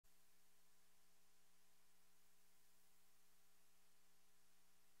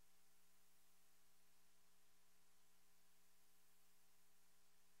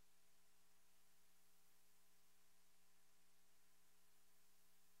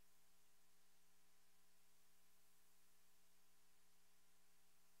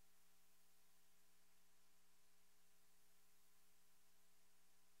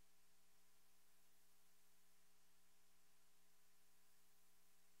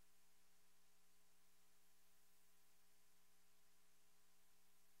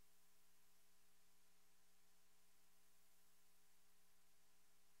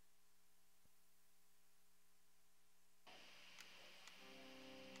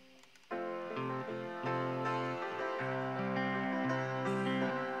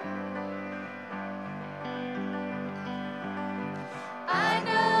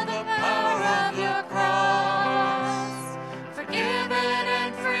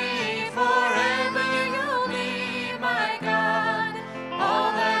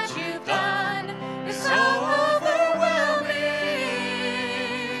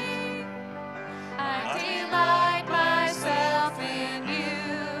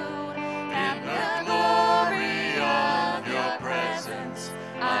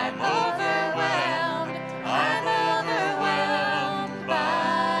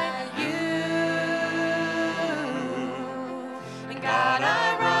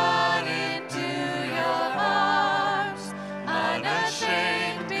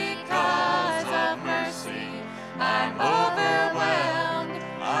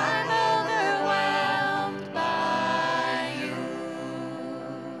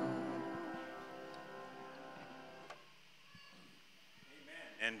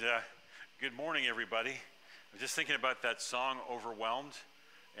And good morning, everybody. I'm just thinking about that song, Overwhelmed,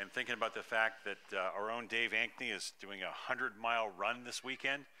 and thinking about the fact that our own Dave Ankney is doing a 100-mile run this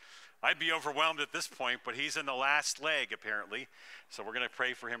weekend. I'd be overwhelmed at this point, but he's in the last leg, apparently. So we're going to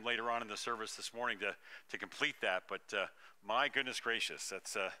pray for him later on in the service this morning to complete that. But my goodness gracious,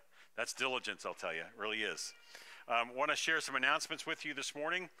 that's diligence, I'll tell you. It really is. Want to share some announcements with you this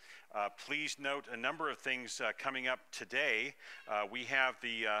morning. Please note a number of things coming up today. We have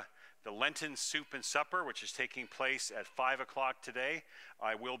the Lenten Soup and Supper, which is taking place at 5 o'clock today.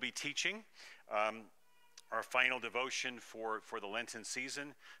 I will be teaching our final devotion for the Lenten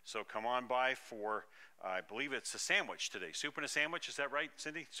season. So come on by for, I believe it's a sandwich today. Soup and a sandwich, is that right,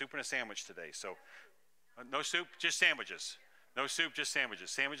 Cindy? Soup and a sandwich today. So no soup, just sandwiches. No soup, just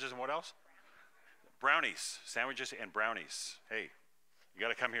sandwiches. Sandwiches and what else? Brownies, sandwiches and brownies. Hey, you got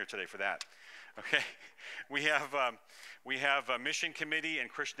to come here today for that. Okay, we have a mission committee and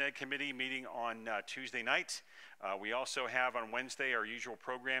Christian Ed committee meeting on Tuesday night. We also have on Wednesday our usual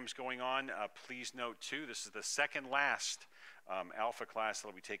programs going on. Please note too, this is the second last Alpha class that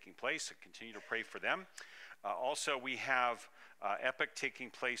will be taking place. So continue to pray for them. Also, we have Epic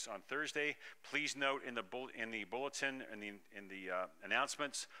taking place on Thursday. Please note in the bulletin and in the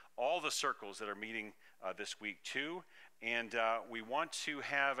announcements all the circles that are meeting this week too. And we want to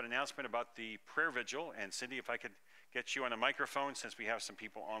have an announcement about the prayer vigil. And Cindy, if I could get you on a microphone since we have some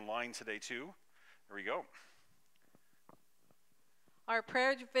people online today too. There we go. Our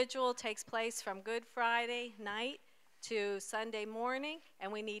prayer vigil takes place from Good Friday night to Sunday morning,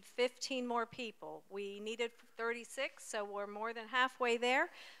 and we need 15 more people. We needed 36, so we're more than halfway there.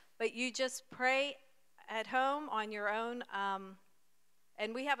 But you just pray at home on your own,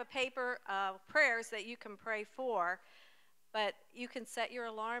 and we have a paper prayers that you can pray for. But you can set your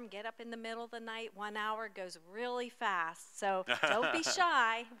alarm, get up in the middle of the night. 1 hour goes really fast. So don't be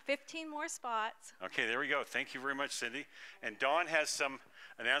shy. 15 more spots. Okay, there we go. Thank you very much, Cindy. And Dawn has some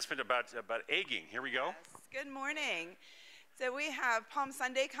announcement about egging. Here we go. Yes. Good morning. So we have Palm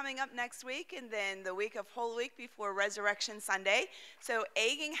Sunday coming up next week, and then the week of Holy Week before Resurrection Sunday. So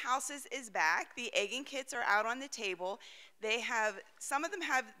egging houses is back. The egging kits are out on the table. Some of them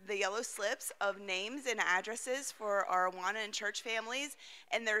have the yellow slips of names and addresses for our Awana and church families,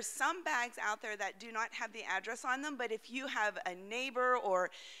 and there's some bags out there that do not have the address on them, but if you have a neighbor or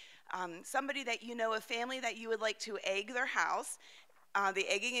somebody that you know, a family that you would like to egg their house, the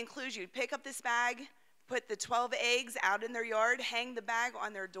egging includes you pick up this bag, put the 12 eggs out in their yard, hang the bag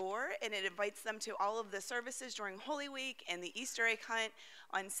on their door, and it invites them to all of the services during Holy Week and the Easter egg hunt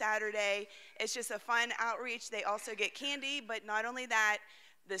on Saturday. It's just a fun outreach. They also get candy, but not only that,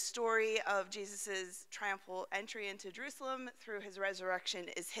 the story of Jesus' triumphal entry into Jerusalem through his resurrection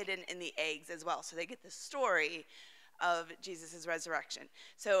is hidden in the eggs as well. So they get the story of Jesus' resurrection.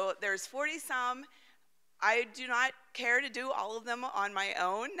 So there's 40 some. I do not care to do all of them on my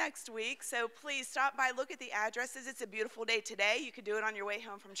own next week, so please stop by, look at the addresses. It's a beautiful day today. You could do it on your way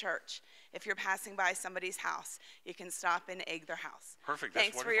home from church. If you're passing by somebody's house, you can stop and egg their house. Perfect. That's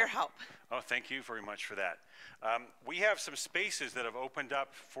Thanks wonderful. for your help. Oh, thank you very much for that. We have some spaces that have opened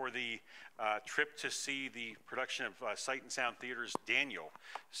up for the trip to see the production of Sight and Sound Theater's Daniel.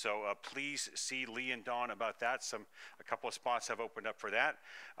 So please see Lee and Dawn about that. A couple of spots have opened up for that.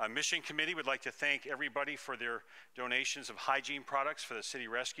 Mission Committee would like to thank everybody for their donations of hygiene products for the City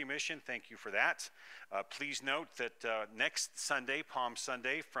Rescue Mission. Thank you for that. Please note that next Sunday, Palm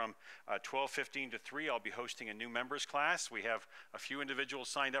Sunday, from 12:15 to 3, I'll be hosting a new members class. We have a few individuals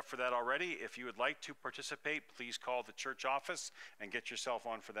signed up for that already. If you would like to participate, please call the church office and get yourself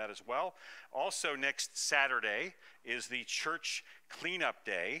on for that as well. Also, next Saturday is the church cleanup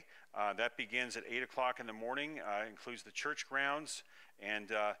day. That begins at 8 o'clock in the morning, includes the church grounds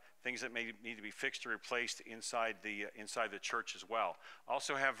and things that may need to be fixed or replaced inside the church as well.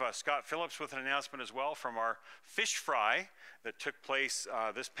 Also have Scott Phillips with an announcement as well from our fish fry that took place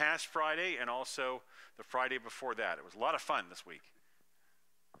this past Friday and also the Friday before that. It was a lot of fun this week.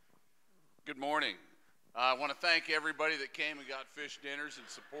 Good morning. I want to thank everybody that came and got fish dinners and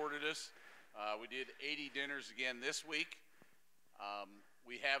supported us. We did 80 dinners again this week.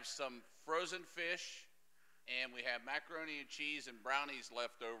 We have some frozen fish, and we have macaroni and cheese and brownies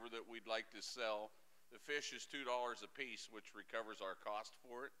left over that we'd like to sell. The fish is $2 a piece, which recovers our cost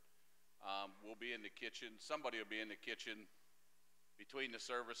for it. We'll be in the kitchen. Somebody will be in the kitchen between the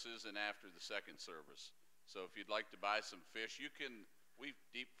services and after the second service. So if you'd like to buy some fish, you can. We've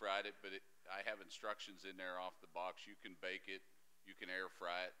deep fried it, but I have instructions in there off the box. You can bake it, you can air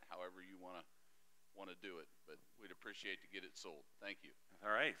fry it, however you want to do it. But we'd appreciate to get it sold. Thank you.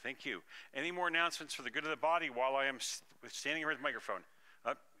 All right, thank you. Any more announcements for the good of the body while I am standing here with the microphone?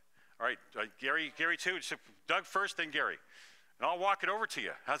 All right, Gary too. Doug first, then Gary. And I'll walk it over to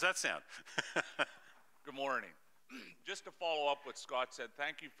you. How's that sound? Good morning. Just to follow up what Scott said,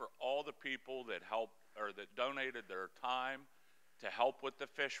 thank you for all the people that helped or that donated their time to help with the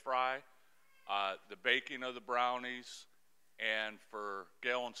fish fry, the baking of the brownies, and for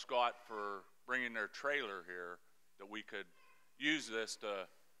Gail and Scott for bringing their trailer here that we could use this to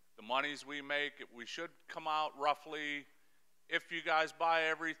the monies we make. We should come out roughly, if you guys buy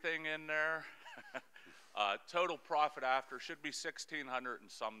everything in there, total profit after should be $1,600 and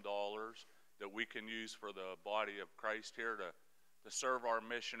some that we can use for the body of Christ here to serve our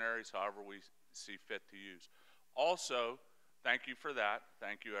missionaries however we see fit to use. Also, thank you for that.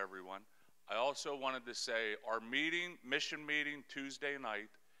 Thank you, everyone. I also wanted to say our mission meeting Tuesday night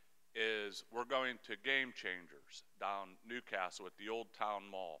is we're going to Game Changers down Newcastle at the Old Town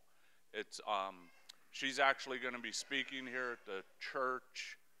Mall. It's she's actually going to be speaking here at the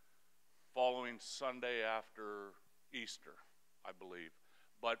church following Sunday after Easter, I believe.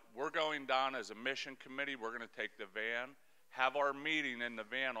 But we're going down as a mission committee. We're going to take the van, have our meeting in the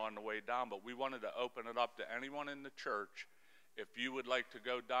van on the way down, but we wanted to open it up to anyone in the church. If you would like to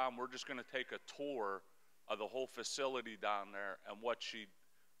go down, we're just going to take a tour of the whole facility down there and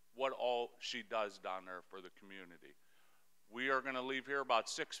what all she does down there for the community. We are going to leave here about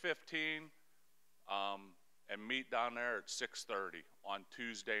 6:15 and meet down there at 6:30 on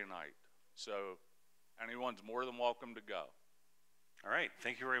Tuesday night. So anyone's more than welcome to go. All right,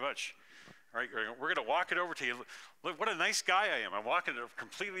 thank you very much. All right, we're going to walk it over to you. Look, what a nice guy I am. I'm walking it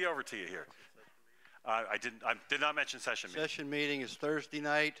completely over to you here. I did not mention session meeting. Session meeting is Thursday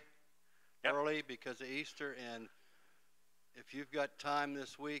night, Yep. early because of Easter. And if you've got time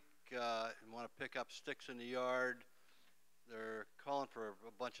this week and want to pick up sticks in the yard, they're calling for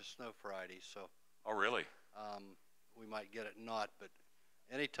a bunch of snow Fridays. So Oh, really? we might get it not, but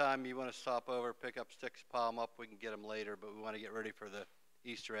anytime you want to stop over, pick up sticks, pile them up, we can get them later. But we want to get ready for the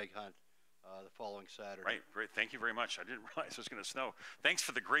Easter egg hunt the following Saturday. Right, great. Thank you very much. I didn't realize it was going to snow. Thanks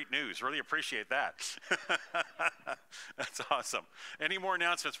for the great news. Really appreciate that. That's awesome. Any more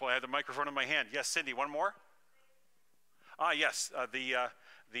announcements while I have the microphone in my hand? Yes, Cindy, one more? Yes,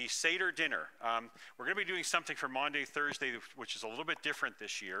 the Seder dinner. We're going to be doing something for Maundy Thursday, which is a little bit different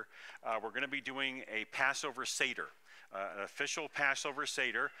this year. We're going to be doing a Passover Seder. An official Passover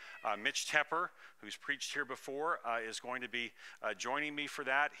Seder. Mitch Tepper, who's preached here before, is going to be joining me for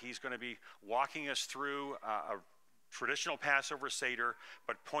that. He's going to be walking us through a traditional Passover Seder,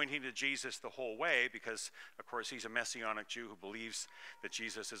 but pointing to Jesus the whole way because, of course, he's a Messianic Jew who believes that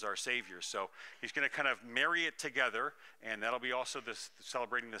Jesus is our Savior. So he's going to kind of marry it together, and that'll be also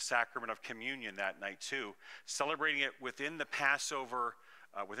celebrating the sacrament of communion that night too, celebrating it within the Passover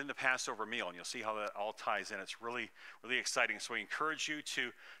meal, and you'll see how that all ties in. It's really, really exciting. So we encourage you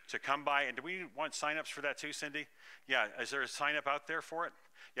to come by. And do we want sign-ups for that too, Cindy? Yeah, is there a sign-up out there for it?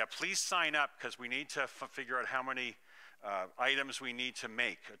 Yeah, please sign up because we need to figure out how many items we need to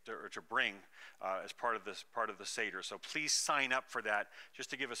make or to bring as part of the Seder. So please sign up for that just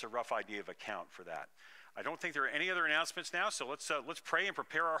to give us a rough idea of a count for that. I don't think there are any other announcements now, so let's pray and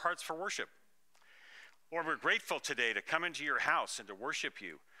prepare our hearts for worship. Lord, we're grateful today to come into your house and to worship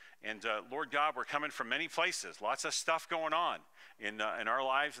you. And Lord God, we're coming from many places, lots of stuff going on in our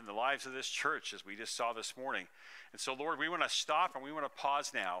lives and the lives of this church, as we just saw this morning. And so, Lord, we want to stop and we want to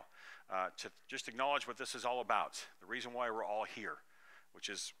pause now to just acknowledge what this is all about, the reason why we're all here, which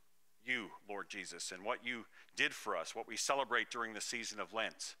is you, Lord Jesus, and what you did for us, what we celebrate during the season of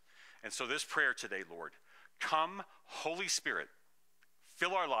Lent. And so this prayer today, Lord, come, Holy Spirit,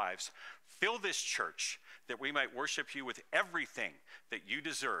 fill our lives, fill this church, that we might worship you with everything that you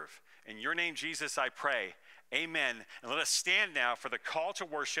deserve. In your name, Jesus, I pray. Amen. And let us stand now for the call to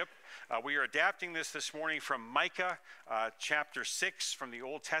worship. We are adapting this morning from Micah chapter 6 from the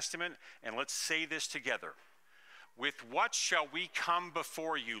Old Testament. And let's say this together. With what shall we come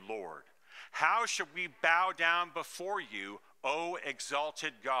before you, Lord? How shall we bow down before you, O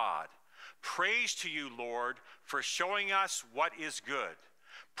exalted God? Praise to you, Lord, for showing us what is good.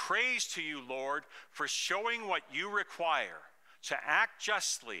 Praise to you, Lord, for showing what you require, to act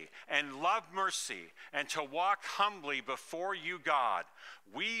justly and love mercy and to walk humbly before you, God.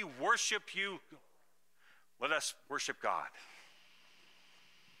 We worship you. Let us worship God.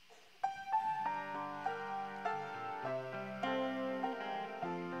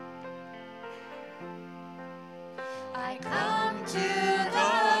 I come to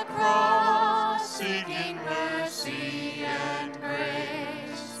the cross seeking mercy and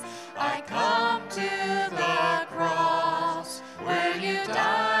grace. I come to the cross where you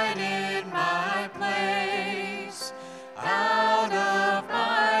died in my place. Out of my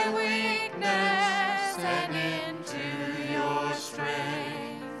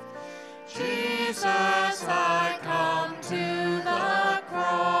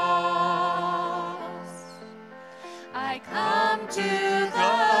to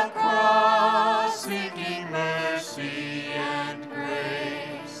the cross, seeking mercy and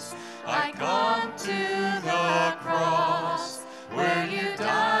grace. I come to the cross, where you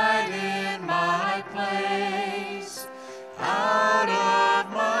died in my place. Out of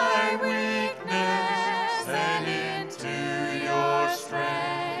my weakness and into your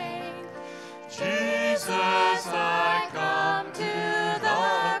strength, Jesus, I come to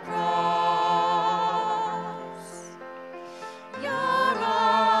the cross. Your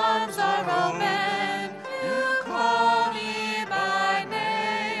arms are open, you call me by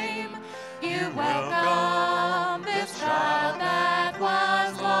name. You welcome this child that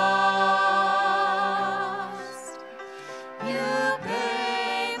was lost. You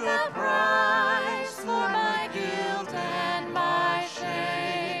paid the price for my guilt and my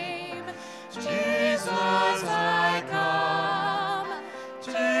shame. Jesus, I come.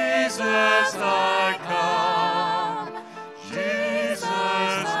 Jesus, I come. Jesus,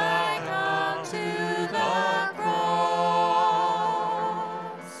 I come to the cross.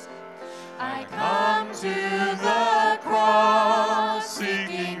 I come to the cross,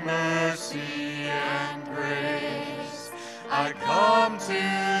 seeking mercy and grace. I come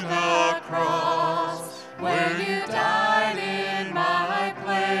to the cross, where you died in my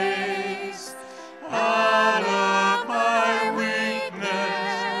place. Out of my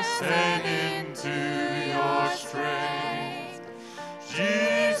weakness and into your strength,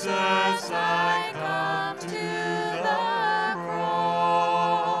 Jesus, I come to the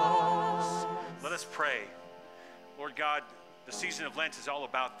cross. Let us pray. Lord God, the season of Lent is all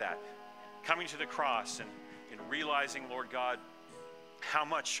about that. Coming to the cross and realizing, Lord God, how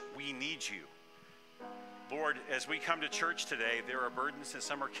much we need you. Lord, as we come to church today, there are burdens that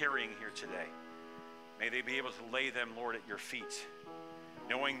some are carrying here today. May they be able to lay them, Lord, at your feet,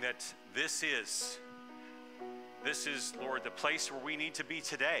 knowing that this is, Lord, the place where we need to be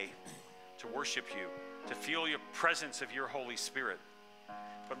today to worship you, to feel your presence of your Holy Spirit.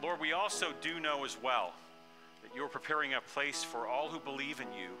 But Lord, we also do know as well that you're preparing a place for all who believe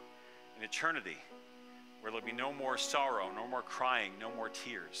in you in eternity, where there'll be no more sorrow, no more crying, no more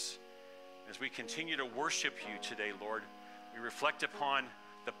tears. As we continue to worship you today, Lord, we reflect upon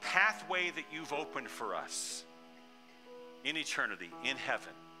the pathway that you've opened for us in eternity, in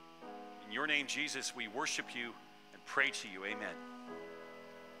heaven. In your name, Jesus, we worship you and pray to you. Amen.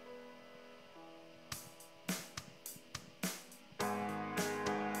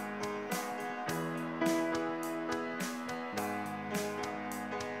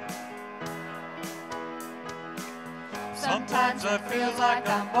 Sometimes it feels like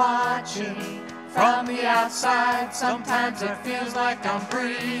I'm watching from the outside. Sometimes it feels like I'm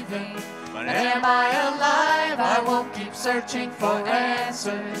breathing. But am I alive? I won't keep searching for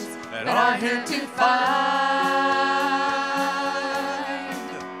answers that are here to find.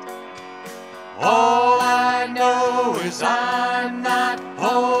 All I know is I'm not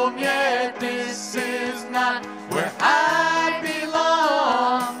home yet. This is not where I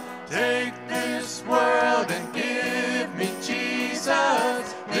belong. Take this world and give me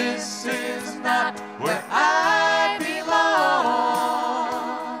Jesus. This is not where I belong.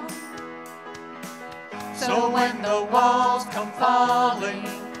 So when the walls come falling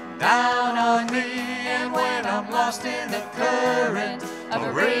down on me, and when I'm lost in the current of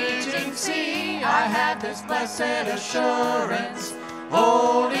a raging sea, I have this blessed assurance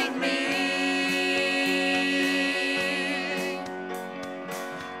holding me.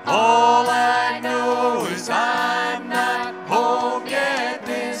 All I know is I'm not home yet.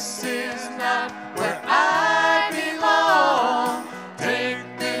 This is not where I belong. Take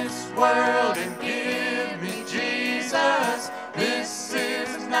this world and give me Jesus. This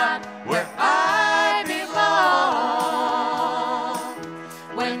is not where I belong.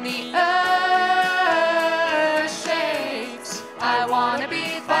 When the earth shakes, I want to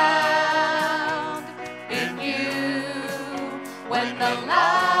be found in you. When the lights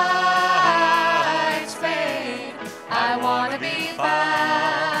fade, I want to be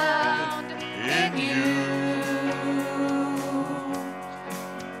found in you.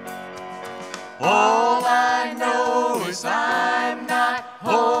 All I know is I'm not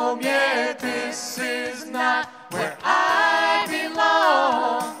home yet. This is not where I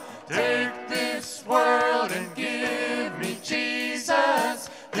belong. Take this world and give me Jesus.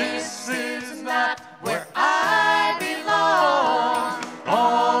 This is not where I belong.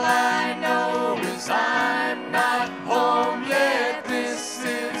 All I know is I'm not home yet. This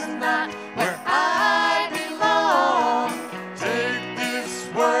is not where I belong. Take this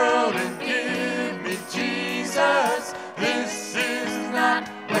world and give me Jesus. This is not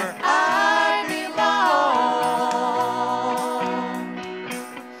where I belong.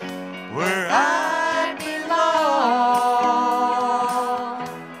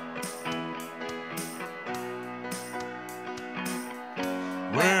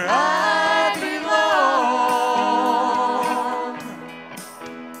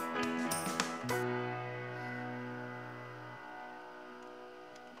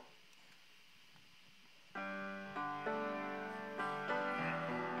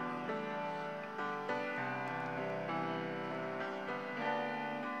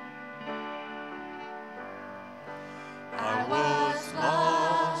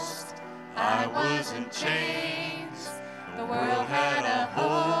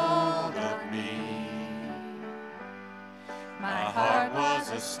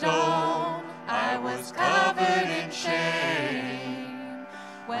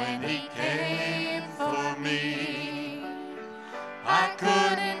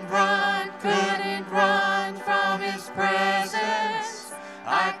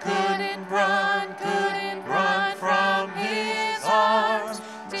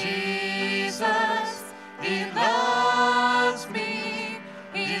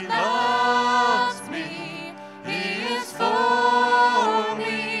 He loves me. He is for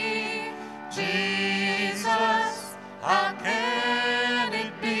me. Jesus, how can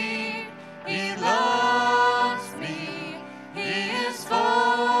it be? He loves me. He is for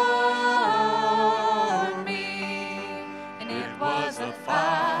me. And it was a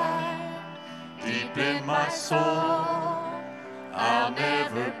fire deep in my soul. I'll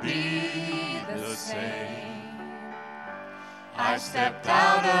never be the same. I stepped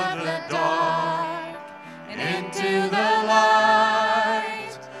out of the dark and into the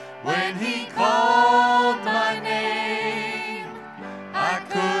light. When he called my name, I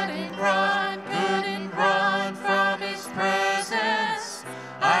couldn't run from his presence.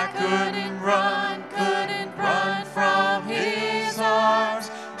 I couldn't run from his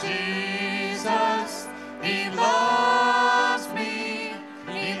arms. Jesus, he loves me.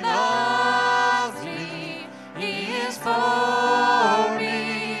 He loves me. He is for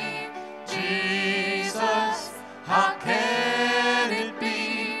me. Jesus, how can it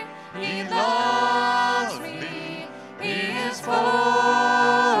be? He loves me. He is for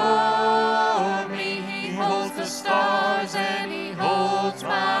me. He holds the stars and he holds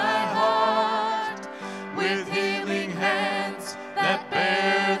my heart with healing hands that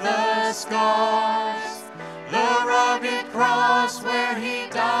bear the scars. The rugged cross where he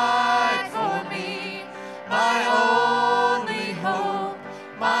died for me, my only hope,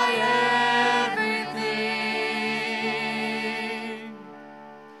 my everything.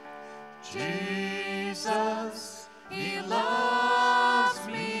 Jesus, he loves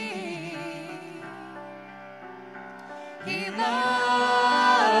me. He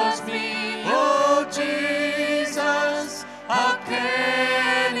loves me. Oh, Jesus, how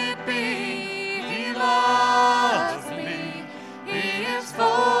can it be? He loves me. He is for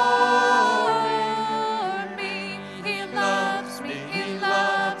me. He loves me. He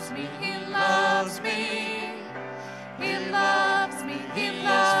loves me. He loves me. He loves me. He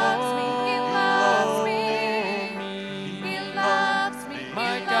loves me. He loves me. He loves me.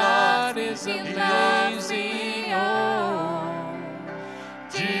 My God is amazing. Oh,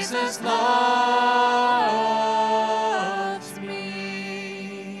 Jesus loves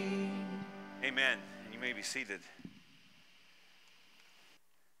me. Amen. And you may be seated.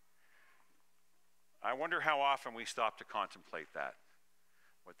 I wonder how often we stop to contemplate that,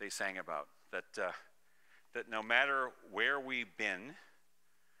 what they sang about, that no matter where we've been,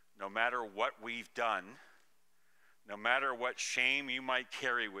 no matter what we've done, no matter what shame you might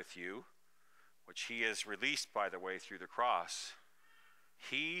carry with you, which he has released, by the way, through the cross,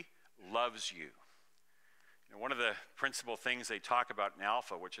 he loves you. And one of the principal things they talk about in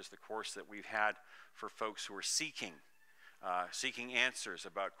Alpha, which is the course that we've had for folks who are seeking answers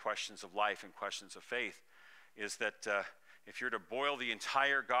about questions of life and questions of faith, is that if you're to boil the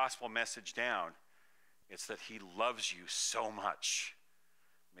entire gospel message down, it's that he loves you so much.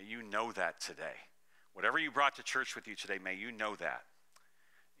 May you know that today. Whatever you brought to church with you today, may you know that.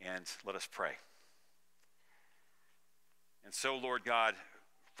 And let us pray. And so, Lord God,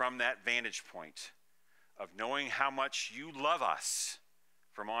 from that vantage point of knowing how much you love us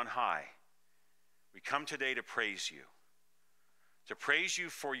from on high, we come today to praise you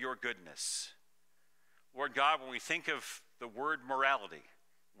for your goodness. Lord God, when we think of the word morality,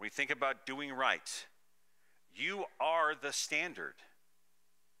 when we think about doing right, you are the standard.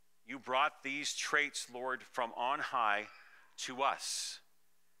 You brought these traits, Lord, from on high to us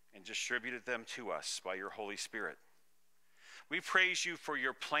and distributed them to us by your Holy Spirit. We praise you for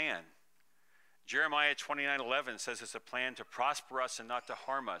your plan. Jeremiah 29:11 says it's a plan to prosper us and not to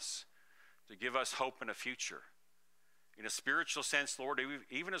harm us, to give us hope and a future. In a spiritual sense, Lord,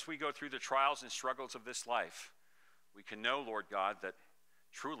 even as we go through the trials and struggles of this life, we can know, Lord God, that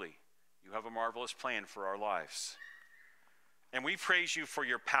truly you have a marvelous plan for our lives. And we praise you for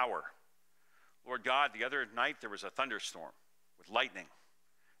your power. Lord God, the other night there was a thunderstorm with lightning.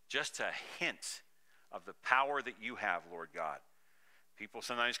 Just a hint of the power that you have, Lord God. People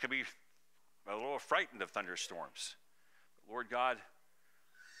sometimes can be a little frightened of thunderstorms. But Lord God,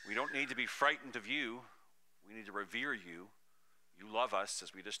 we don't need to be frightened of you. We need to revere you. You love us,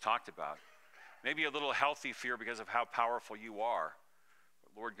 as we just talked about. Maybe a little healthy fear because of how powerful you are.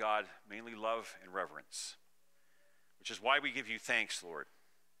 But Lord God, mainly love and reverence, which is why we give you thanks, Lord.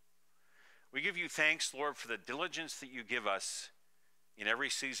 We give you thanks, Lord, for the diligence that you give us in every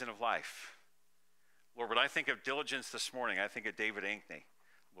season of life. Lord, when I think of diligence this morning, I think of David Ankney,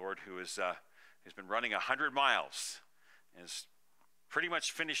 Lord, who has been running 100 miles and has pretty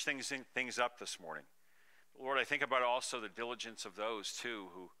much finished things up this morning. Lord, I think about also the diligence of those, too,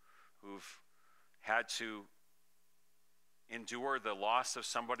 who've had to endure the loss of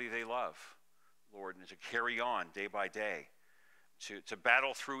somebody they love, Lord, and to carry on day by day, to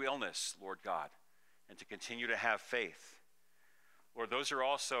battle through illness, Lord God, and to continue to have faith. Lord, those are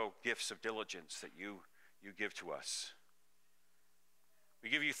also gifts of diligence that you give to us. We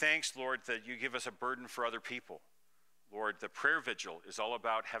give you thanks, Lord, that you give us a burden for other people. Lord, the prayer vigil is all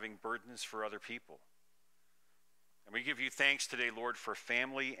about having burdens for other people. And we give you thanks today, Lord, for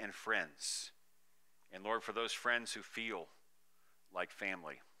family and friends. And Lord, for those friends who feel like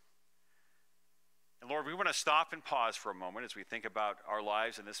family. And Lord, we want to stop and pause for a moment as we think about our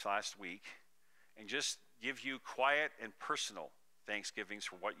lives in this last week and just give you quiet and personal thanksgivings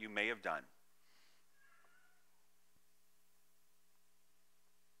for what you may have done.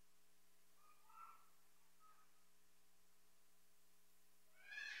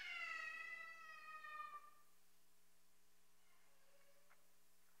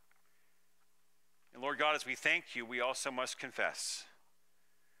 And Lord God, as we thank you, we also must confess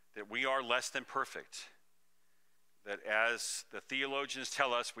that we are less than perfect, that as the theologians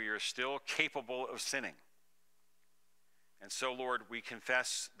tell us, we are still capable of sinning. And so, Lord, we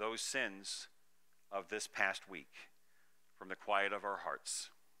confess those sins of this past week from the quiet of our hearts.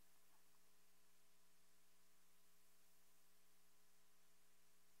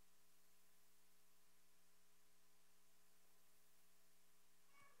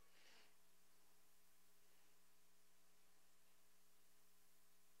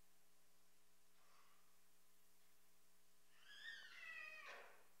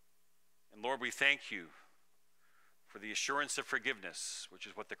 And Lord, we thank you for the assurance of forgiveness, which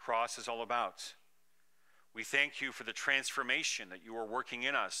is what the cross is all about. We thank you for the transformation that you are working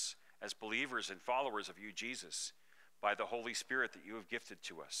in us as believers and followers of you, Jesus, by the Holy Spirit that you have gifted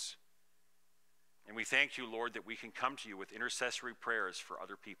to us. And we thank you, Lord, that we can come to you with intercessory prayers for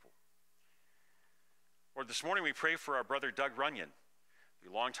other people. Lord, this morning we pray for our brother Doug Runyon,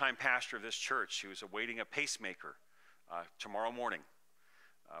 the longtime pastor of this church, who is awaiting a pacemaker tomorrow morning.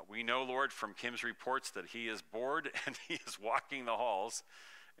 We know, Lord, from Kim's reports that he is bored and he is walking the halls.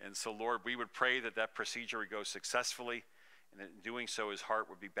 And so, Lord, we would pray that that procedure would go successfully, and that in doing so, his heart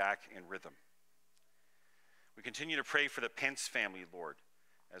would be back in rhythm. We continue to pray for the Pence family, Lord,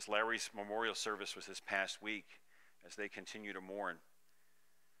 as Larry's memorial service was this past week, as they continue to mourn.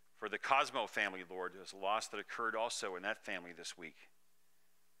 For the Cosmo family, Lord, there's a loss that occurred also in that family this week.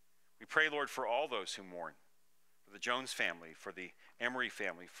 We pray, Lord, for all those who mourn, for the Jones family, for the Emery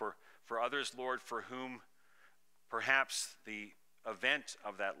family, for others, Lord, for whom perhaps the event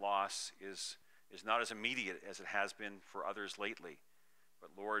of that loss is not as immediate as it has been for others lately. But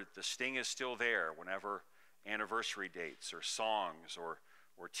Lord, the sting is still there whenever anniversary dates or songs or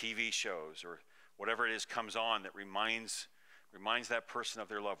TV shows or whatever it is comes on that reminds that person of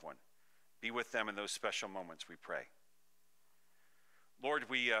their loved one. Be with them in those special moments, we pray. Lord,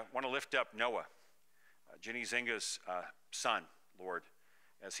 we want to lift up Noah, Ginny Zinga's son, Lord,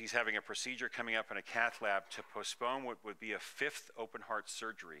 as he's having a procedure coming up in a cath lab to postpone what would be a 5th open heart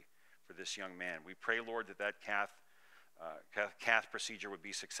surgery for this young man. We pray, Lord, that cath procedure would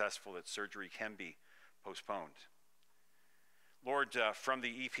be successful, that surgery can be postponed. Lord, from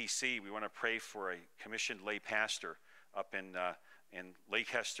the EPC, we want to pray for a commissioned lay pastor up in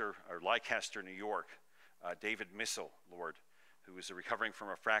Leicester, New York, David Missel, Lord, who is recovering from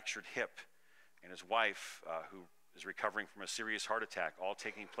a fractured hip, and his wife, who is recovering from a serious heart attack, all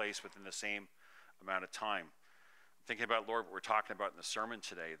taking place within the same amount of time. I'm thinking about, Lord, what we're talking about in the sermon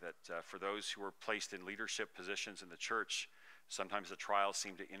today, that for those who are placed in leadership positions in the church, sometimes the trials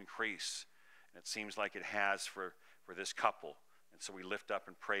seem to increase. And it seems like it has for this couple. And so we lift up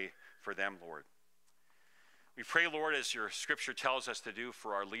and pray for them, Lord. We pray, Lord, as your scripture tells us to do,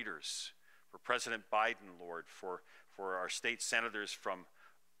 for our leaders, for President Biden, Lord, for our state senators from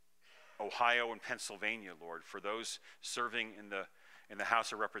Ohio and Pennsylvania, Lord, for those serving in the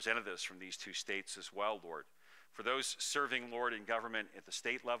House of Representatives from these two states as well, Lord. For those serving, Lord, in government at the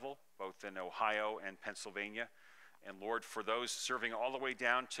state level, both in Ohio and Pennsylvania, and Lord, for those serving all the way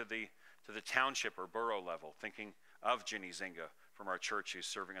down to the township or borough level, thinking of Ginny Zinga from our church, who's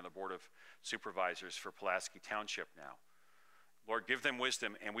serving on the Board of Supervisors for Pulaski Township now. Lord, give them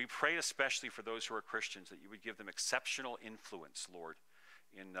wisdom, and we pray especially for those who are Christians, that you would give them exceptional influence, Lord,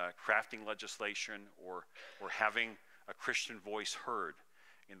 in crafting legislation or having a Christian voice heard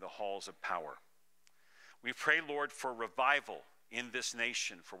in the halls of power. We pray, Lord, for revival in this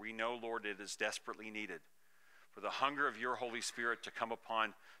nation, for we know, Lord, it is desperately needed. For the hunger of your Holy Spirit to come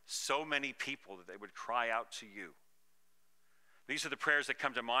upon so many people that they would cry out to you. These are the prayers that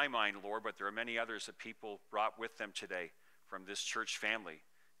come to my mind, Lord, but there are many others that people brought with them today from this church family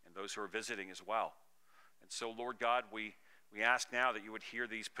and those who are visiting as well. And so, Lord God, we we ask now that you would hear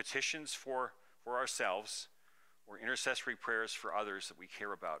these petitions for ourselves or intercessory prayers for others that we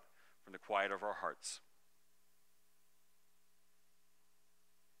care about from the quiet of our hearts.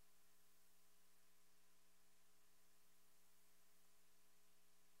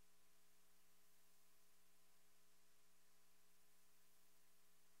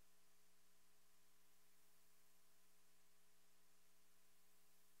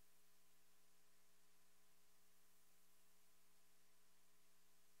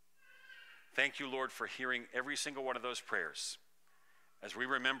 Thank you, Lord, for hearing every single one of those prayers. As we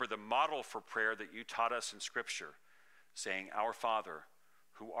remember the model for prayer that you taught us in Scripture, saying, Our Father,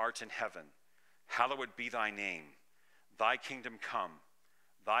 who art in heaven, hallowed be thy name. Thy kingdom come,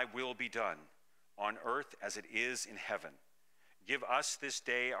 thy will be done, on earth as it is in heaven. Give us this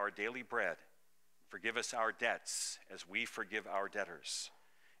day our daily bread. Forgive us our debts as we forgive our debtors.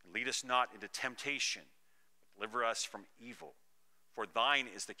 And lead us not into temptation, but deliver us from evil. For thine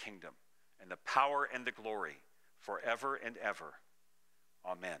is the kingdom, and the power and the glory forever and ever.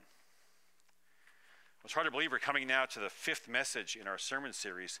 Amen. It's hard to believe we're coming now to the fifth message in our sermon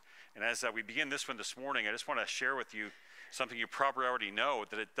series. And as we begin this one this morning, I just want to share with you something you probably already know,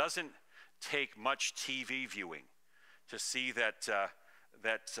 that it doesn't take much TV viewing to see that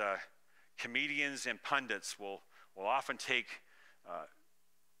comedians and pundits will often take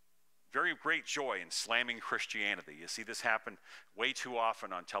very great joy in slamming Christianity. You see this happen way too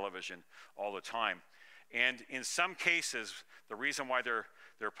often on television all the time. And in some cases, the reason why they're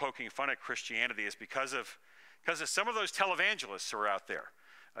poking fun at Christianity is because of some of those televangelists who are out there.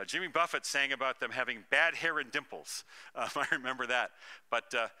 Jimmy Buffett sang about them having bad hair and dimples. I remember that.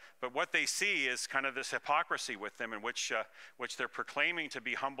 But what they see is kind of this hypocrisy with them, in which they're proclaiming to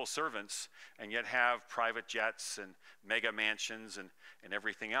be humble servants and yet have private jets and mega mansions and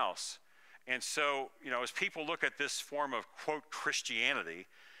everything else. And so, as people look at this form of, quote, Christianity,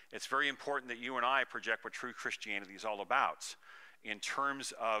 it's very important that you and I project what true Christianity is all about in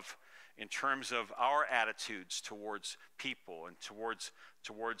terms of our attitudes towards people and towards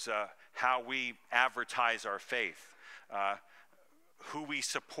how we advertise our faith, who we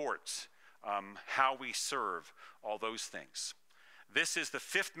support, how we serve, all those things. This is the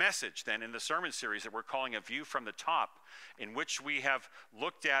fifth message then in the sermon series that we're calling A View from the Top, in which we have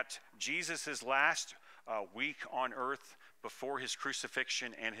looked at Jesus' last week on earth before his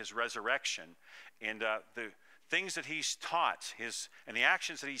crucifixion and his resurrection, and the things that he's taught, and the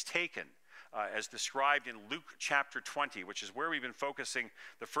actions that he's taken, as described in Luke chapter 20, which is where we've been focusing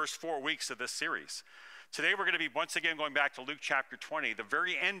the first 4 weeks of this series. Today we're going to be once again going back to Luke chapter 20, the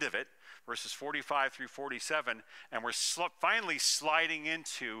very end of it, verses 45 through 47, and we're finally sliding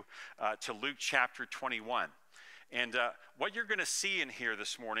into to Luke chapter 21. And what you're going to see in here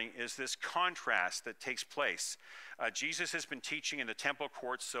this morning is this contrast that takes place. Jesus has been teaching in the temple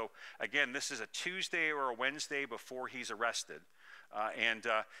courts, so again, this is a Tuesday or a Wednesday before he's arrested. And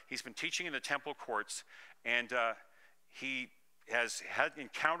he's been teaching in the temple courts, and he has had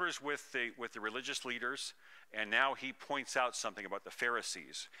encounters with the religious leaders, and now he points out something about the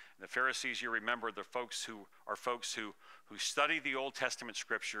Pharisees. And the Pharisees, you remember, the folks who study the Old Testament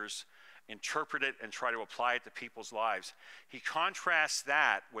scriptures, interpret it, and try to apply it to people's lives. He contrasts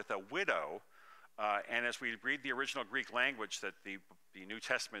that with a widow, and as we read the original Greek language that the New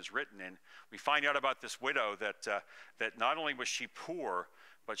Testament is written in, we find out about this widow that not only was she poor,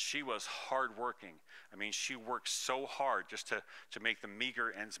 but she was hardworking. I mean, she worked so hard just to make the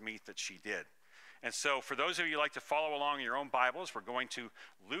meager ends meet that she did. And so for those of you who like to follow along in your own Bibles, we're going to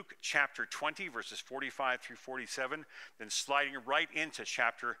Luke chapter 20, verses 45 through 47, then sliding right into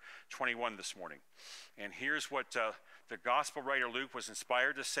chapter 21 this morning. And here's what the gospel writer Luke was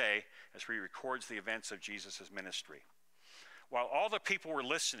inspired to say as he records the events of Jesus' ministry. While all the people were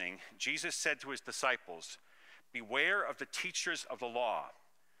listening, Jesus said to his disciples, "Beware of the teachers of the law.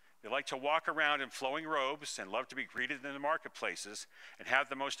 They like to walk around in flowing robes and love to be greeted in the marketplaces and have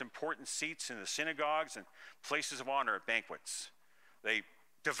the most important seats in the synagogues and places of honor at banquets. They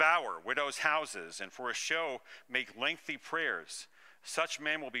devour widows' houses and for a show make lengthy prayers. Such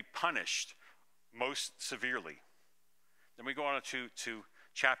men will be punished most severely." Then we go on to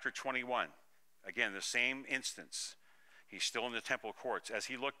chapter 21. Again, the same instance. He's still in the temple courts. As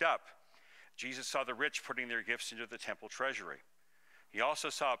he looked up, Jesus saw the rich putting their gifts into the temple treasury. He also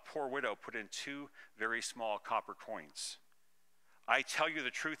saw a poor widow put in 2 very small copper coins. "I tell you the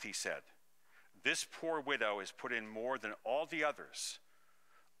truth," he said. "This poor widow has put in more than all the others.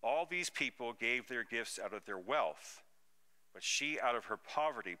 All these people gave their gifts out of their wealth, but she out of her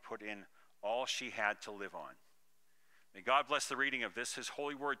poverty put in all she had to live on." May God bless the reading of this, his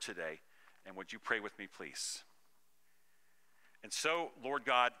holy word today. And would you pray with me, please? And so, Lord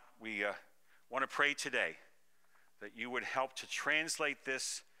God, we want to pray today that you would help to translate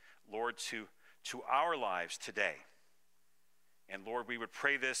this, Lord, to our lives today. And Lord, we would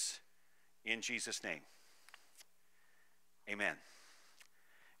pray this in Jesus' name. Amen.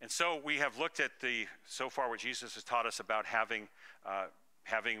 And so we have looked at so far what Jesus has taught us about having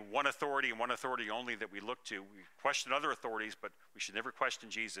one authority and one authority only that we look to. We question other authorities, but we should never question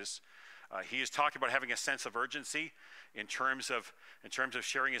Jesus. He has talked about having a sense of urgency in terms of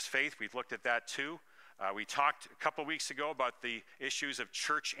sharing his faith. We've looked at that too. We talked a couple of weeks ago about the issues of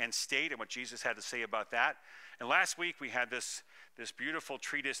church and state and what Jesus had to say about that. And last week we had this beautiful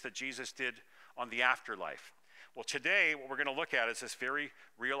treatise that Jesus did on the afterlife. Well, today what we're going to look at is this very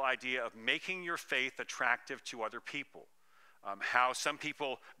real idea of making your faith attractive to other people. How some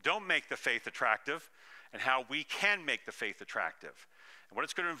people don't make the faith attractive, and how we can make the faith attractive. And what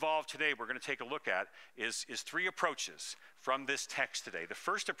it's going to involve today, we're going to take a look at, is three approaches from this text today. The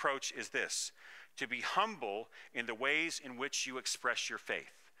first approach is this: to be humble in the ways in which you express your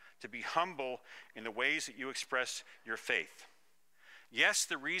faith. To be humble in the ways that you express your faith. Yes,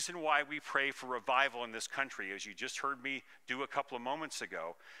 the reason why we pray for revival in this country, as you just heard me do a couple of moments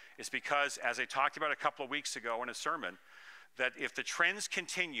ago, is because, as I talked about a couple of weeks ago in a sermon, that if the trends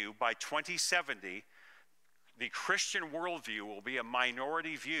continue by 2070, the Christian worldview will be a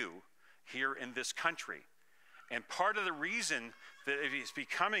minority view here in this country. And part of the reason that it is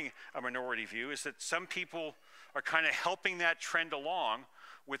becoming a minority view is that some people are kind of helping that trend along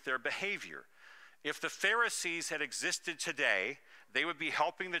with their behavior. If the Pharisees had existed today, they would be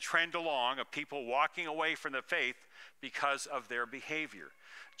helping the trend along of people walking away from the faith because of their behavior.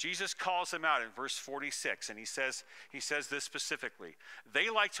 Jesus calls them out in verse 46, and he says this specifically: they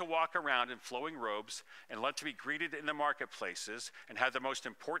like to walk around in flowing robes and like to be greeted in the marketplaces and have the most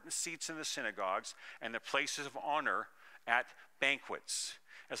important seats in the synagogues and the places of honor at banquets.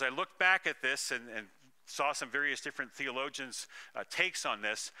 As I look back at this and saw some various different theologians' takes on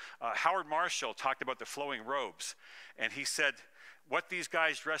this, Howard Marshall talked about the flowing robes, and he said what these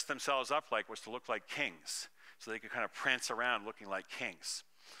guys dressed themselves up like was to look like kings, so they could kind of prance around looking like kings.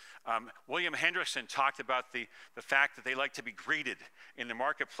 William Hendrickson talked about the fact that they like to be greeted in the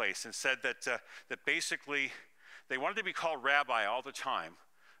marketplace, and said that basically they wanted to be called rabbi all the time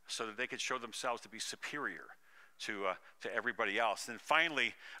so that they could show themselves to be superior to everybody else. And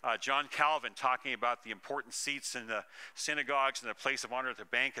finally, John Calvin, talking about the important seats in the synagogues and the place of honor at the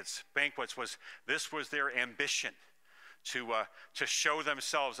banquets, was their ambition to show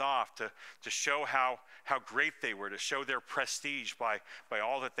themselves off, to show how great they were, to show their prestige by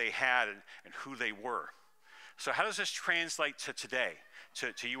all that they had and who they were. So how does this translate to today,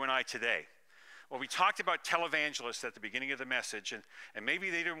 to you and I today? Well, we talked about televangelists at the beginning of the message, and maybe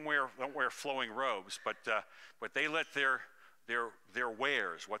they don't wear flowing robes, but they let their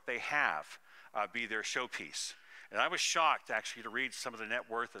wares, what they have, be their showpiece. And I was shocked actually to read some of the net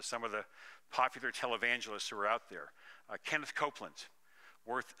worth of some of the popular televangelists who are out there. Kenneth Copeland,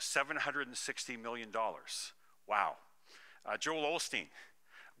 worth $760 million. Wow. Joel Osteen,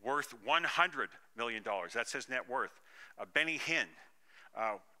 worth $100 million. That's his net worth. Benny Hinn,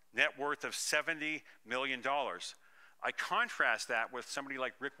 net worth of $70 million. I contrast that with somebody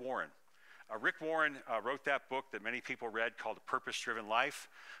like Rick Warren. Rick Warren wrote that book that many people read called A Purpose-Driven Life.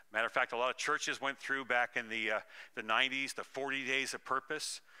 Matter of fact, a lot of churches went through back in the 90s, the 40 Days of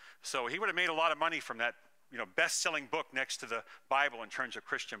Purpose. So he would have made a lot of money from that best-selling book next to the Bible in terms of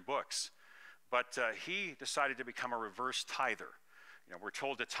Christian books. But he decided to become a reverse tither. We're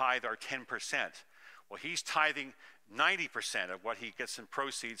told to tithe our 10%. Well, he's tithing 90% of what he gets in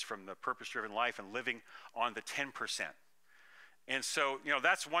proceeds from the purpose-driven life and living on the 10%. And so,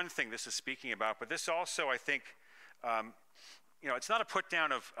 that's one thing this is speaking about. But this also, I think, it's not a put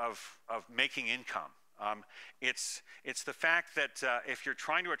down of making income. It's the fact that if you're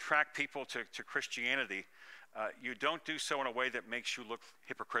trying to attract people to Christianity, you don't do so in a way that makes you look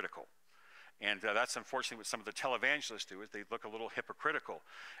hypocritical. And that's unfortunately what some of the televangelists do, is they look a little hypocritical.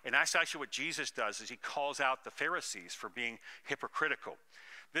 And that's actually what Jesus does, is he calls out the Pharisees for being hypocritical.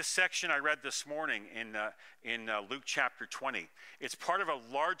 This section I read this morning in Luke chapter 20, it's part of a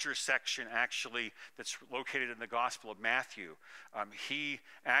larger section actually that's located in the Gospel of Matthew.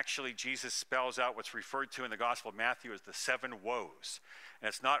 Jesus spells out what's referred to in the Gospel of Matthew as the 7 woes. And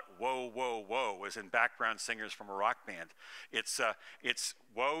it's not woe, woe, woe, as in background singers from a rock band. It's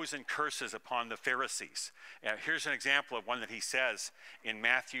woes and curses upon the Pharisees. Here's an example of one that he says in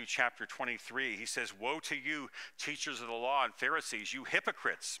Matthew chapter 23. He says, "Woe to you, teachers of the law and Pharisees, you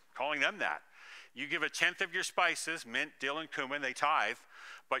hypocrites," calling them that. "You give 1/10 of your spices, mint, dill, and cumin, they tithe,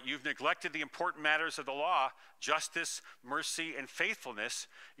 but you've neglected the important matters of the law, justice, mercy, and faithfulness,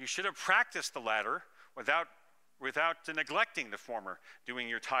 you should have practiced the latter without neglecting the former, doing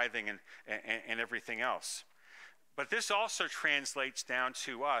your tithing and everything else. But this also translates down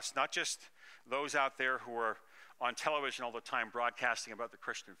to us, not just those out there who are on television all the time broadcasting about the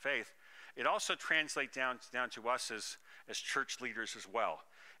Christian faith. It also translates down to us as church leaders as well.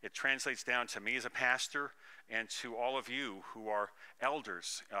 It translates down to me as a pastor and to all of you who are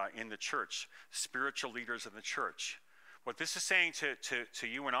elders in the church, spiritual leaders in the church. What this is saying to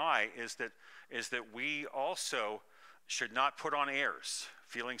you and I is that we also should not put on airs,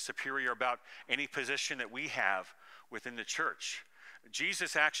 feeling superior about any position that we have within the church.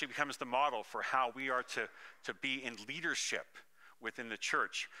 Jesus actually becomes the model for how we are to be in leadership within the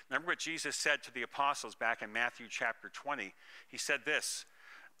church. Remember what Jesus said to the apostles back in Matthew chapter 20? He said this,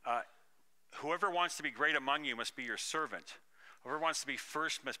 whoever wants to be great among you must be your servant. Whoever wants to be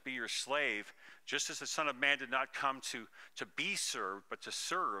first must be your slave, just as the Son of Man did not come to be served, but to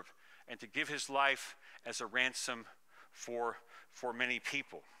serve and to give his life as a ransom for many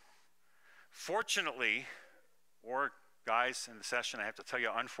people. Fortunately, or guys in the session, I have to tell you,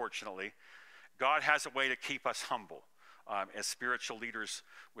 unfortunately, God has a way to keep us humble as spiritual leaders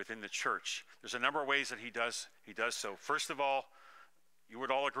within the church. There's a number of ways that he does so. First of all, you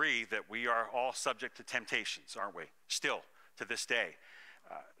would all agree that we are all subject to temptations, aren't we? Still, to this day.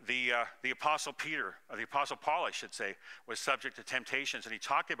 The Apostle Paul, I should say, was subject to temptations, and he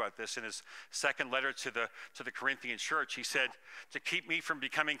talked about this in his second letter to the Corinthian church. He said, to keep me from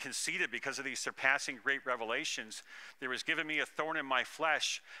becoming conceited because of these surpassing great revelations, there was given me a thorn in my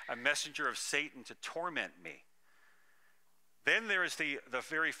flesh, a messenger of Satan to torment me. Then there is the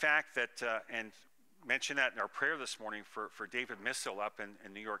very fact that, and mentioned that in our prayer this morning for David Missel up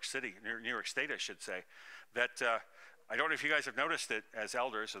in New York City, New York State, I should say, that I don't know if you guys have noticed it as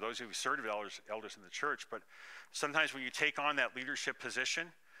elders, or those who serve elders in the church, but sometimes when you take on that leadership position,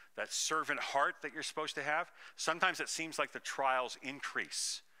 that servant heart that you're supposed to have, sometimes it seems like the trials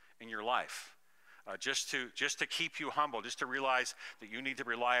increase in your life, just to keep you humble, just to realize that you need to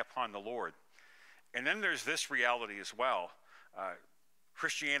rely upon the Lord. And then there's this reality as well.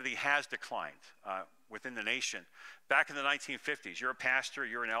 Christianity has declined within the nation. Back in the 1950s, you're a pastor,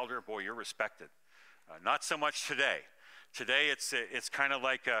 you're an elder, boy, you're respected. Not so much today. Today, it's kind of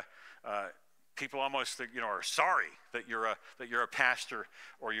like people almost are sorry that you're a pastor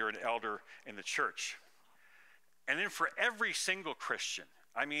or you're an elder in the church. And then for every single Christian,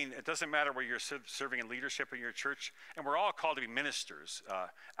 I mean, it doesn't matter where you're serving in leadership in your church, and we're all called to be ministers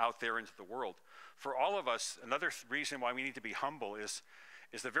out there into the world. For all of us, another reason why we need to be humble is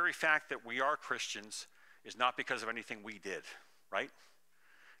the very fact that we are Christians is not because of anything we did, right?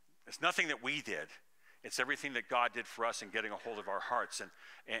 It's nothing that we did. It's everything that God did for us in getting a hold of our hearts.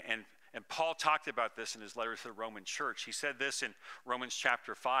 And Paul talked about this in his letter to the Roman church. He said this in Romans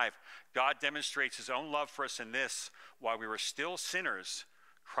chapter 5, God demonstrates his own love for us in this, while we were still sinners,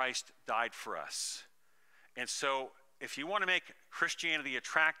 Christ died for us. And so if you want to make Christianity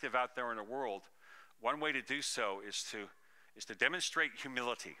attractive out there in the world, one way to do so is to demonstrate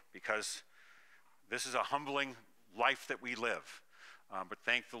humility, because this is a humbling life that we live. But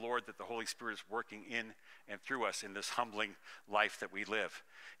thank the Lord that the Holy Spirit is working in and through us in this humbling life that we live.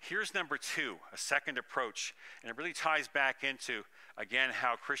 Here's number 2, a second approach, and it really ties back into, again,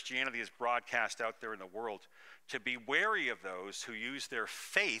 how Christianity is broadcast out there in the world, to be wary of those who use their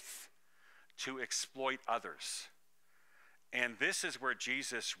faith to exploit others. And this is where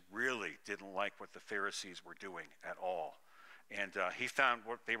Jesus really didn't like what the Pharisees were doing at all. And he found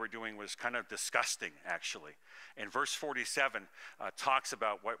what they were doing was kind of disgusting, actually. And verse 47 talks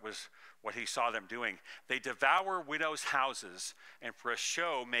about what he saw them doing. They devour widows' houses and for a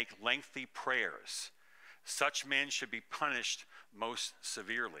show make lengthy prayers. Such men should be punished most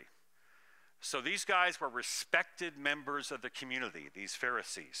severely. So these guys were respected members of the community, these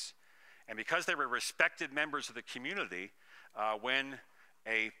Pharisees. And because they were respected members of the community, when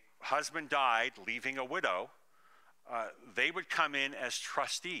a husband died, leaving a widow, they would come in as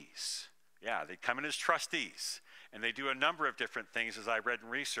trustees. Yeah, they'd come in as trustees. And they do a number of different things as I read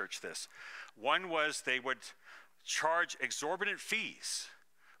and researched this. One was they would charge exorbitant fees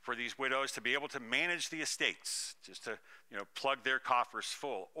for these widows to be able to manage the estates, just to plug their coffers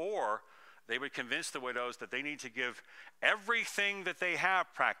full. Or they would convince the widows that they need to give everything that they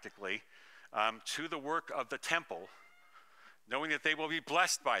have practically to the work of the temple, knowing that they will be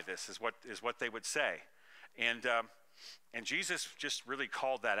blessed by this, is what they would say. And Jesus just really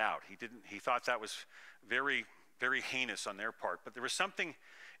called that out. He thought that was very, very heinous on their part. But there was something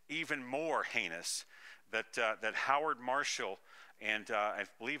even more heinous that Howard Marshall And I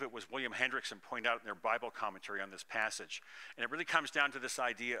believe it was William Hendrickson pointed out in their Bible commentary on this passage. And it really comes down to this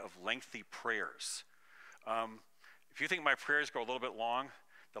idea of lengthy prayers. If you think my prayers go a little bit long,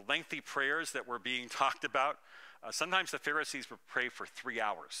 the lengthy prayers that were being talked about, sometimes the Pharisees would pray for 3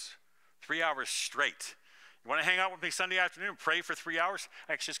 hours, 3 hours straight. You want to hang out with me Sunday afternoon and pray for 3 hours?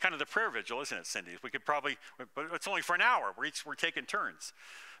 Actually, it's kind of the prayer vigil, isn't it, Cindy? We could probably, but it's only for an hour. We're taking turns.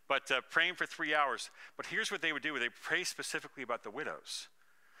 But praying for 3 hours. But here's what they would do. They pray specifically about the widows.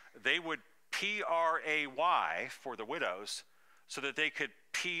 They would P-R-A-Y for the widows so that they could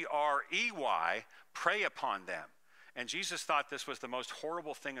P-R-E-Y, pray upon them. And Jesus thought this was the most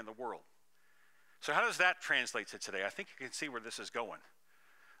horrible thing in the world. So how does that translate to today? I think you can see where this is going.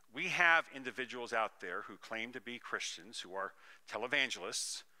 We have individuals out there who claim to be Christians, who are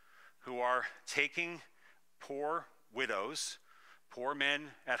televangelists, who are taking poor widows, poor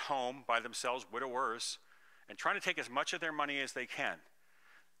men at home by themselves, widowers, and trying to take as much of their money as they can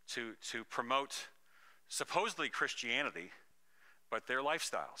to promote supposedly Christianity, but their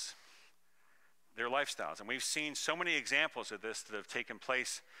lifestyles. Their lifestyles. And we've seen so many examples of this that have taken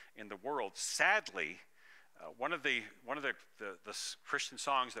place in the world. Sadly, one of the Christian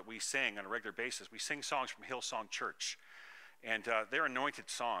songs that we sing on a regular basis, we sing songs from Hillsong Church. And they're anointed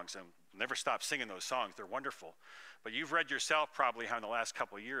songs, and we'll never stop singing those songs. They're wonderful. But you've read yourself probably how in the last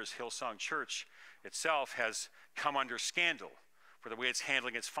couple of years, Hillsong Church itself has come under scandal for the way it's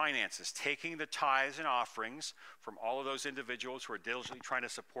handling its finances, taking the tithes and offerings from all of those individuals who are diligently trying to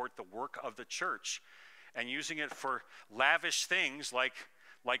support the work of the church and using it for lavish things like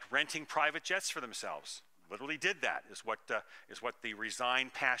renting private jets for themselves. Literally did that, is what the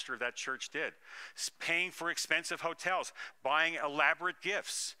resigned pastor of that church did. Paying for expensive hotels, buying elaborate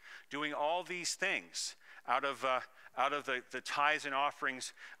gifts, doing all these things out of the tithes and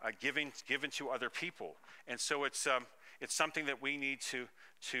offerings given to other people. And so it's something that we need to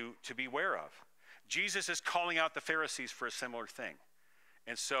be aware of. Jesus is calling out the Pharisees for a similar thing.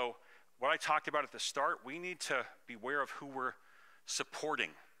 And so what I talked about at the start, we need to be aware of who we're supporting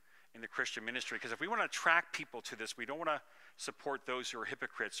in the Christian ministry. Because if we want to attract people to this, we don't want to support those who are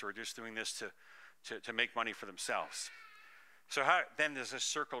hypocrites who are just doing this to make money for themselves. So how then does this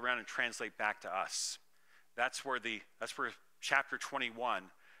circle around and translate back to us? That's where chapter 21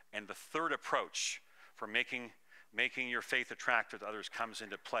 and the third approach for making your faith attractive to others comes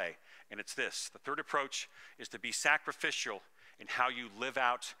into play. And it's this. The third approach is to be sacrificial in how you live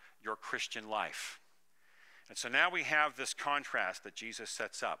out your Christian life. And so now we have this contrast that Jesus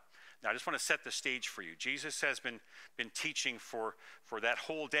sets up. Now I just want to set the stage for you. Jesus has been teaching for that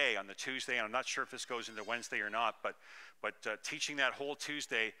whole day on the Tuesday, and I'm not sure if this goes into Wednesday or not, but teaching that whole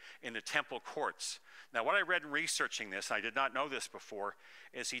Tuesday in the temple courts. Now what I read in researching this, I did not know this before,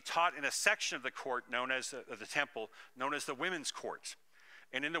 is he taught in a section of the court known as the temple, known as the women's court.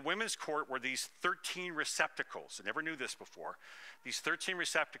 And in the women's court were these 13 receptacles. I never knew this before. These 13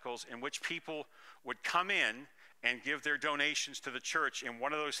 receptacles in which people would come in and give their donations to the church in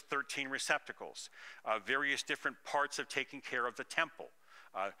one of those 13 receptacles. Various different parts of taking care of the temple.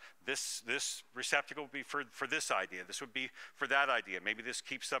 This receptacle would be for this idea. This would be for that idea. Maybe this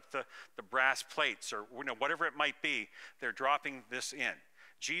keeps up the brass plates, or whatever it might be. They're dropping this in.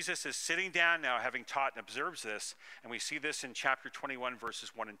 Jesus is sitting down now, having taught, and observes this, and we see this in chapter 21,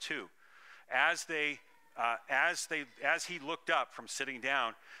 verses 1 and 2. As he looked up from sitting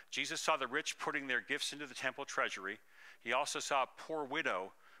down, Jesus saw the rich putting their gifts into the temple treasury. He also saw a poor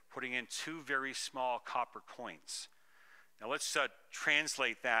widow putting in 2 very small copper coins. Now let's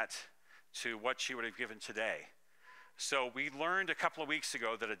translate that to what she would have given today. So we learned a couple of weeks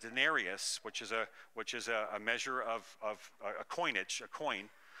ago that a denarius, which is a measure of a coinage, a coin,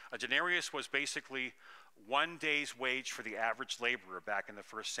 a denarius was basically 1 day's wage for the average laborer back in the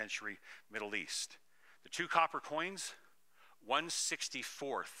first century Middle East. The 2 copper coins,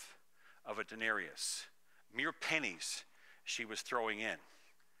 1/64th of a denarius, mere pennies she was throwing in.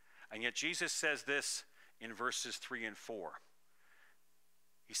 And yet Jesus says this in verses 3 and 4.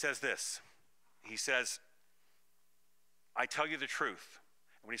 He says this. He says, I tell you the truth.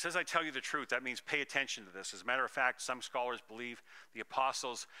 And when he says I tell you the truth, that means pay attention to this. As a matter of fact, some scholars believe the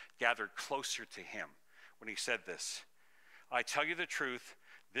apostles gathered closer to him when he said this. I tell you the truth,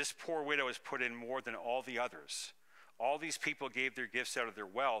 this poor widow has put in more than all the others. All these people gave their gifts out of their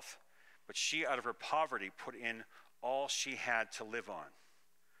wealth, but she out of her poverty put in all she had to live on.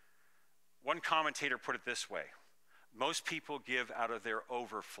 One commentator put it this way. Most people give out of their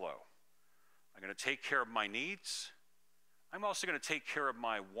overflow. I'm going to take care of my needs. I'm also going to take care of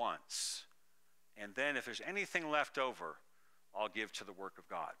my wants. And then if there's anything left over, I'll give to the work of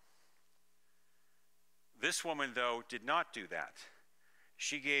God. This woman, though, did not do that.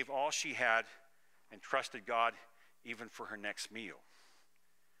 She gave all she had and trusted God even for her next meal.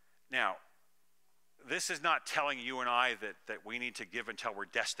 Now, this is not telling you and I that we need to give until we're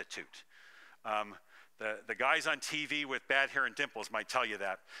destitute. The guys on TV with bad hair and dimples might tell you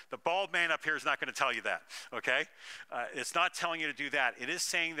that. The bald man up here is not going to tell you that, okay? It's not telling you to do that. It is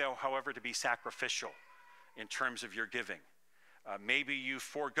saying, though, however, to be sacrificial in terms of your giving. Maybe you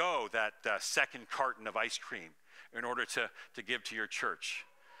forego that second carton of ice cream in order to give to your church.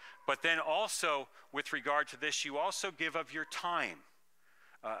 But then also, with regard to this, you also give of your time.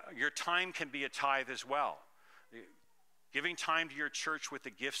 Your time can be a tithe as well. Giving time to your church with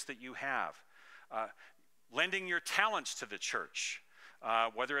the gifts that you have. Lending your talents to the church,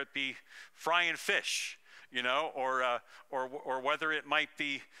 whether it be frying fish, or whether it might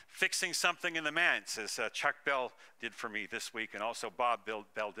be fixing something in the manse, as Chuck Bell did for me this week, and also Bob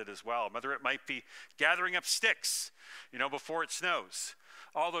Bell did as well. Whether it might be gathering up sticks, before it snows.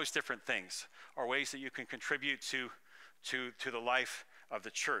 All those different things are ways that you can contribute to the life of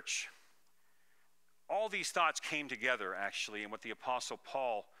the church. All these thoughts came together, actually, in what the Apostle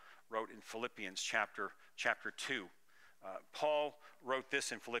Paul wrote in Philippians chapter 2. Paul wrote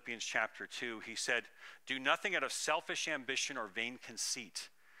this in Philippians chapter 2. He said, "Do nothing out of selfish ambition or vain conceit,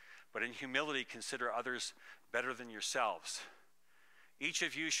 but in humility consider others better than yourselves. Each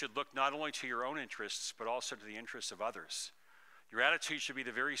of you should look not only to your own interests, but also to the interests of others. Your attitude should be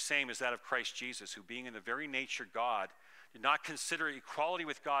the very same as that of Christ Jesus, who being in the very nature God, did not consider equality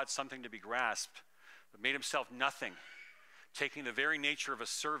with God something to be grasped, but made himself nothing, taking the very nature of a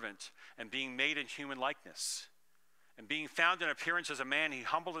servant and being made in human likeness. And being found in appearance as a man, he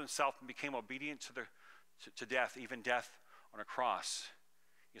humbled himself and became obedient to death, even death on a cross."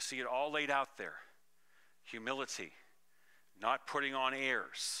 You see it all laid out there. Humility, not putting on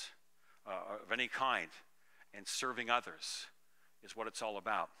airs of any kind, and serving others is what it's all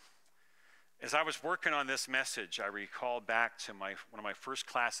about. As I was working on this message, I recalled back to one of my first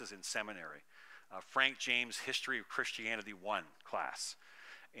classes in seminary, Frank James' History of Christianity 1 class.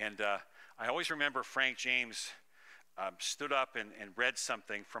 And I always remember Frank James stood up and read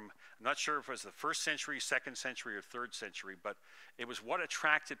something from, I'm not sure if it was the 1st century, 2nd century, or 3rd century, but it was what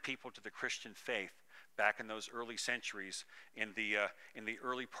attracted people to the Christian faith back in those early centuries in the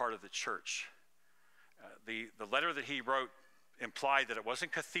early part of the church. The letter that he wrote implied that it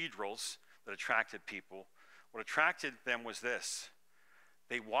wasn't cathedrals that attracted people. What attracted them was this.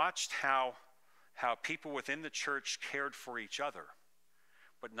 They watched how people within the church cared for each other.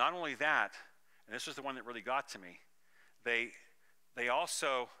 But not only that, and this was the one that really got to me, they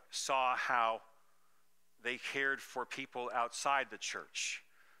also saw how they cared for people outside the church.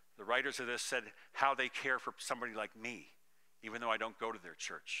 The writers of this said how they care for somebody like me, even though I don't go to their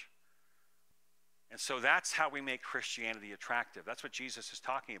church. And so that's how we make Christianity attractive. That's what Jesus is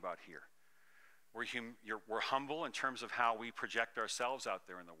talking about here. We're humble in terms of how we project ourselves out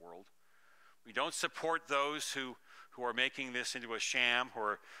there in the world. We don't support those who are making this into a sham,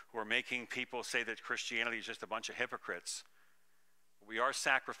 or who are making people say that Christianity is just a bunch of hypocrites. We are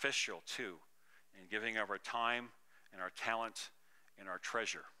sacrificial, too, in giving of our time and our talent and our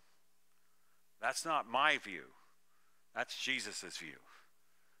treasure. That's not my view. That's Jesus' view.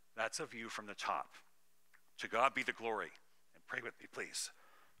 That's a view from the top. To God be the glory. And pray with me, please.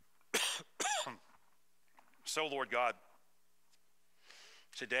 So, Lord God,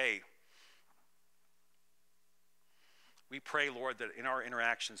 today, we pray, Lord, that in our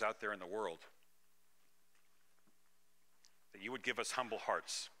interactions out there in the world, that you would give us humble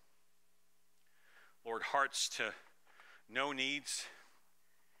hearts. Lord, hearts to know needs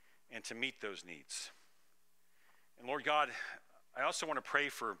and to meet those needs. And Lord God, I also want to pray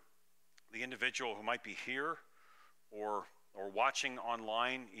for the individual who might be here or watching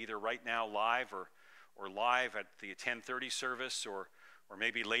online, either right now live or live at the 10:30 service, or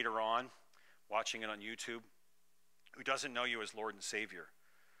maybe later on watching it on YouTube, who doesn't know you as Lord and Savior.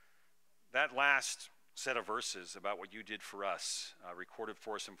 That last set of verses about what you did for us, recorded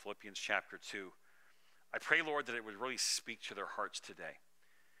for us in Philippians chapter 2, I pray, Lord, that it would really speak to their hearts today.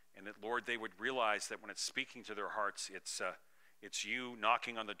 And that, Lord, they would realize that when it's speaking to their hearts, it's you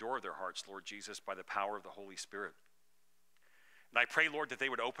knocking on the door of their hearts, Lord Jesus, by the power of the Holy Spirit. And I pray, Lord, that they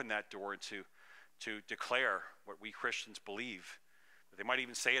would open that door to declare what we Christians believe, that they might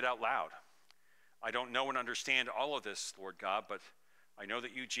even say it out loud. I don't know and understand all of this, Lord God, but I know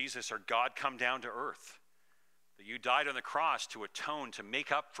that you, Jesus, are God come down to earth, that you died on the cross to atone, to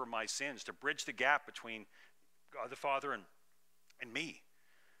make up for my sins, to bridge the gap between God the Father and me.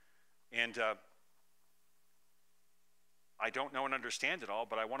 And I don't know and understand it all,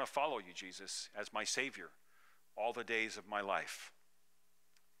 but I want to follow you, Jesus, as my Savior all the days of my life.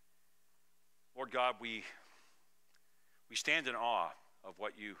 Lord God, we stand in awe of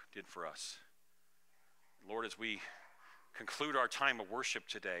what you did for us. Lord, as we conclude our time of worship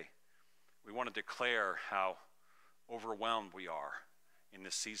today, we want to declare how overwhelmed we are in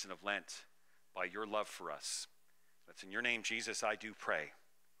this season of Lent by your love for us. That's in your name, Jesus, I do pray.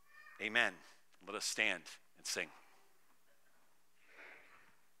 Amen. Let us stand and sing.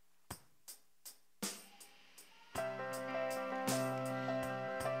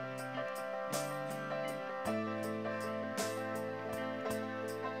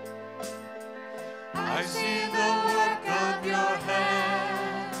 I see the work of your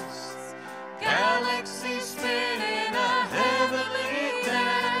hands, galaxies spinning a heavenly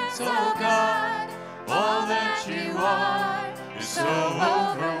dance. Oh God, all that you are is so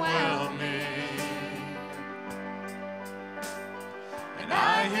overwhelming. And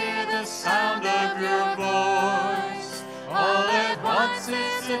I hear the sound of your voice, all at once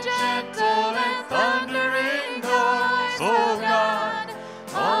it's a gentle and thundering noise. Oh God,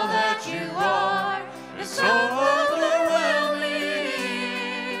 all that you are is so overwhelming.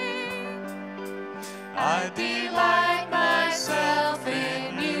 I delight myself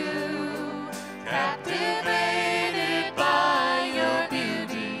in you, captivated by your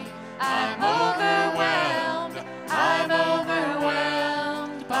beauty. I'm overwhelmed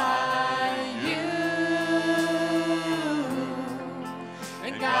by you.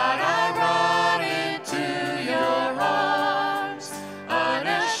 And God, I run into your arms,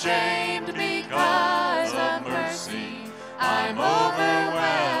 unashamed because of mercy. I'm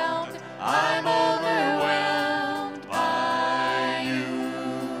overwhelmed by you.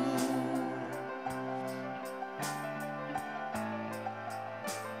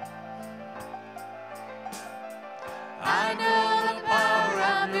 I know the power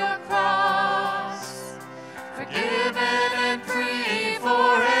of your cross, forgiven and free,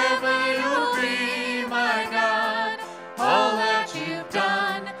 forever you'll be my God. All that you've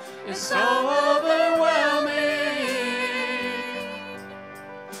done is so overwhelming.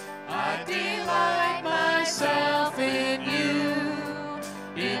 I delight myself in you,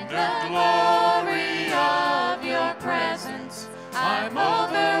 in the glory of your presence. I'm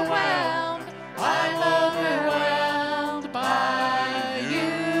overwhelmed by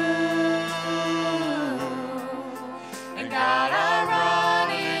you. And God, I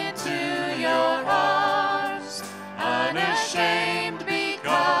run into your arms, unashamed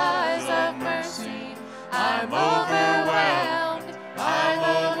because of mercy. I'm overwhelmed by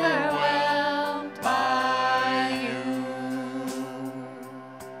you.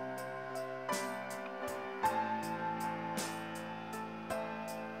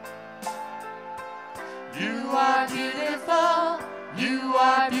 You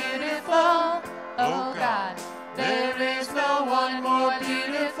are beautiful, oh God. There is no one more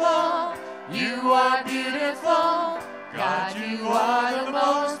beautiful. You are beautiful, God, you are the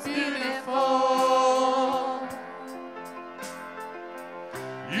most beautiful.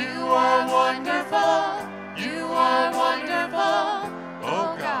 You are wonderful,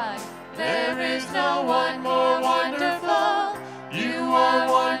 oh God. There is no one more wonderful. You are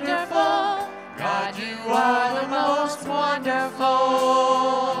wonderful, God, you are the most wonderful.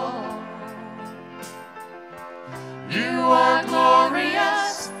 You are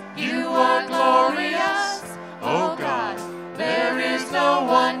glorious, oh God. There is no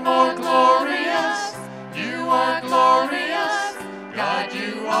one more glorious. You are glorious, God,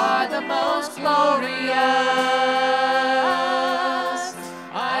 you are the most glorious.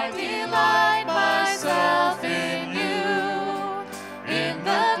 I delight myself in you, in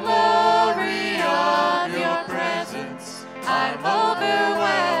the glory of your presence. I'm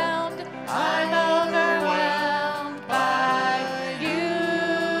overwhelmed by you.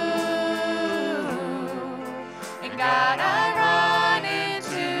 And God, I run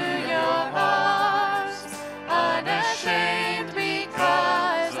into your arms, unashamed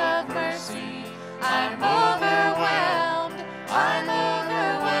because of mercy. I'm overwhelmed by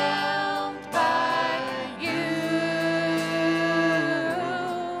you.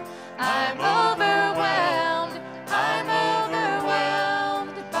 I'm overwhelmed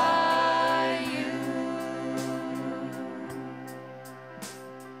by you.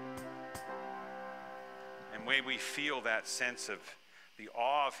 And may we feel that sense of the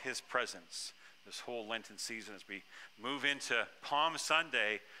awe of his presence this whole Lenten season as we move into Palm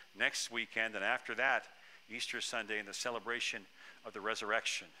Sunday next weekend, and after that, Easter Sunday and the celebration of the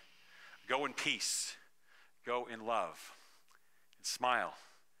resurrection. Go in peace, go in love, and smile,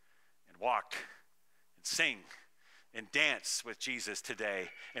 and walk, and sing, and dance with Jesus today.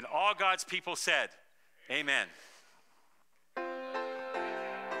 And all God's people said, amen.